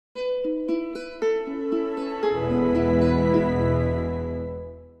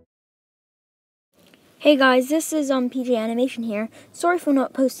Hey guys, this is PJ Animation here. Sorry for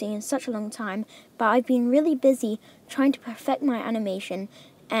not posting in such a long time, but I've been really busy trying to perfect my animation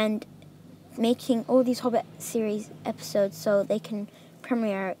and making all these Hobbit series episodes so they can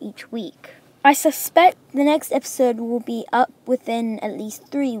premiere each week. I suspect the next episode will be up within at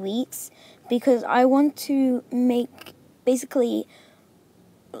least 3 weeks because I want to make basically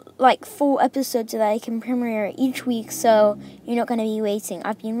like 4 episodes so that I can premiere each week, so you're not going to be waiting.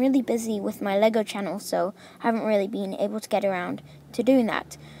 I've been really busy with my Lego channel, so I haven't really been able to get around to doing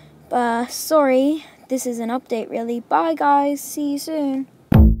that. But sorry, this is an update really. Bye guys, see you soon.